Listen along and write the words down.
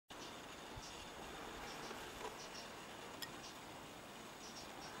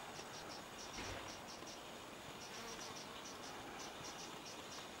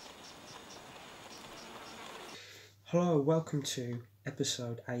Hello, welcome to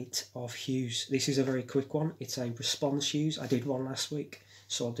episode 8 of HEWS. This is a very quick one. It's a response HEWS. I did one last week,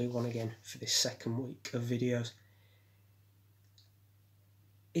 so I'll do one again for this second week of videos.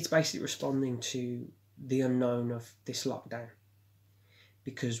 It's basically responding to the unknown of this lockdown,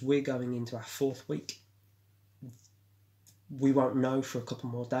 because we're going into our 4th week. We won't know for a couple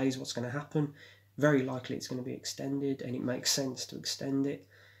more days what's going to happen. Very likely it's going to be extended, and it makes sense to extend it,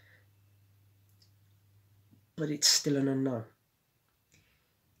 but it's still an unknown.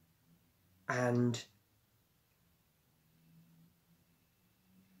 And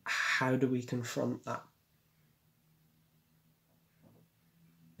how do we confront that?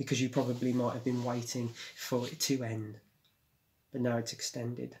 Because you probably might have been waiting for it to end, but now it's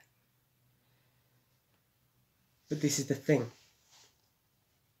extended. But this is the thing,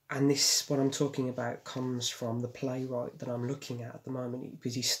 and this, what I'm talking about, comes from the playwright that I'm looking at the moment,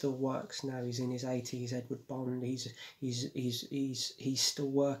 because he still works now. He's in his 80s, Edward Bond. He's still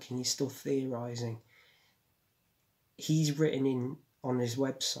working. He's still theorising. He's written on his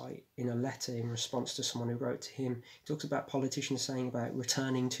website, in a letter in response to someone who wrote to him, he talks about politicians saying about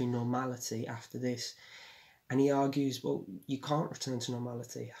returning to normality after this, and he argues, well, you can't return to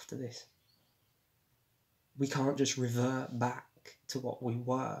normality after this. We can't just revert back to what we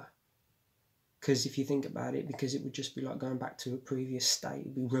were, because if you think about it, because it would just be like going back to a previous state.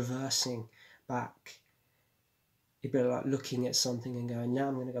 It'd be reversing back. It'd be like looking at something and going, now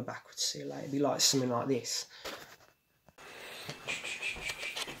I'm going to go backwards, see you later. It'd be like something like this.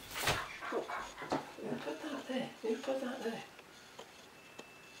 Who put that there?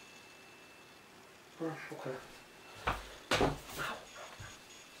 Oh, okay.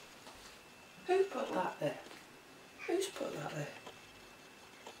 Who put that there? Who's put that there?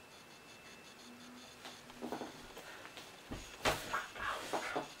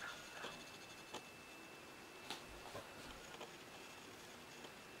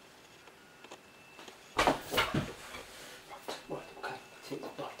 Right, okay, take the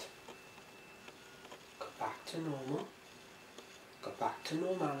right. Go back to normal. Go back to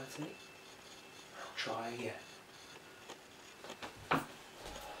normality. I'll try again.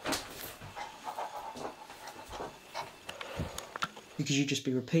 Because you'd just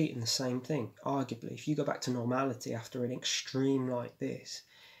be repeating the same thing. Arguably, if you go back to normality after an extreme like this,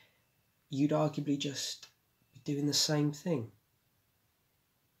 you'd arguably just be doing the same thing.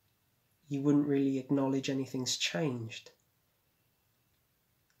 You wouldn't really acknowledge anything's changed.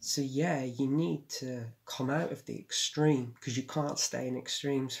 So yeah, you need to come out of the extreme, because you can't stay in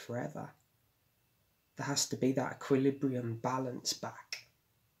extremes forever. There has to be that equilibrium, balance back.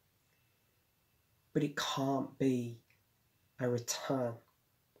 But it can't be a return.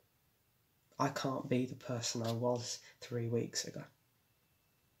 I can't be the person I was 3 weeks ago.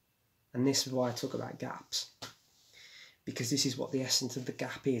 And this is why I talk about gaps, because this is what the essence of the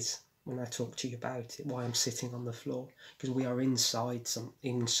gap is when I talk to you about it, why I'm sitting on the floor, because we are inside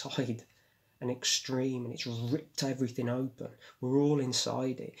an extreme, and it's ripped everything open. We're all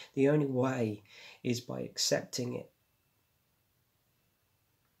inside it. The only way is by accepting it.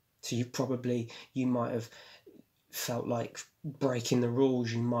 So you might have felt like breaking the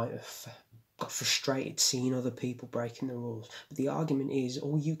rules. You might have got frustrated seeing other people breaking the rules. But the argument is,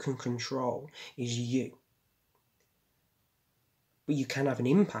 all you can control is you. But you can have an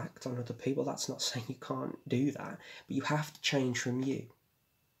impact on other people. That's not saying you can't do that. But you have to change from you.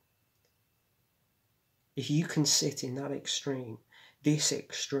 If you can sit in that extreme, this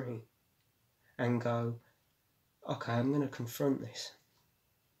extreme, and go, okay, I'm going to confront this.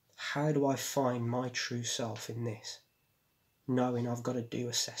 How do I find my true self in this? Knowing I've got to do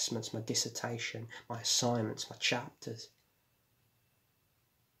assessments, my dissertation, my assignments, my chapters.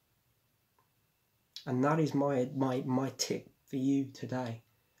 And that is my tip for you today,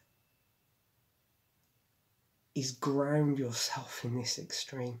 is ground yourself in this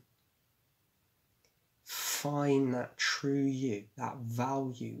extreme. Find that true you, that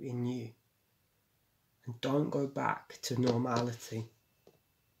value in you. And don't go back to normality.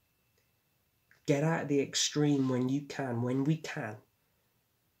 Get out of the extreme when you can, when we can.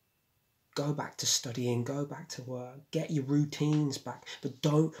 Go back to studying, go back to work, get your routines back, but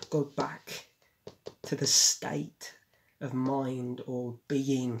don't go back to the state of mind or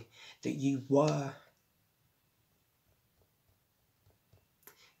being that you were.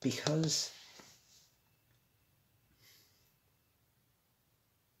 Because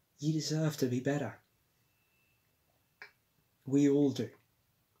you deserve to be better. We all do.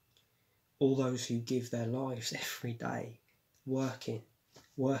 All those who give their lives every day working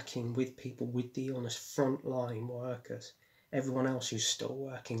with people with the illness, frontline workers, everyone else who's still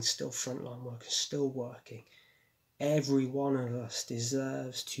working, still frontline workers, still working. Every one of us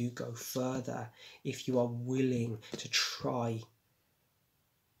deserves to go further if you are willing to try.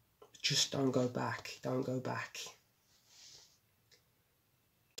 Just don't go back. Don't go back.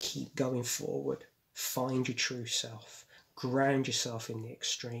 Keep going forward. Find your true self. Ground yourself in the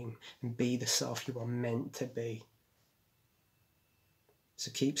extreme and be the self you are meant to be.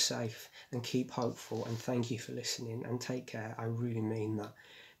 So keep safe and keep hopeful, and thank you for listening, and take care. I really mean that.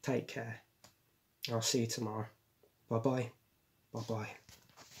 Take care. I'll see you tomorrow. Bye-bye. Bye-bye.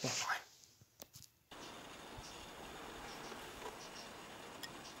 Bye-bye.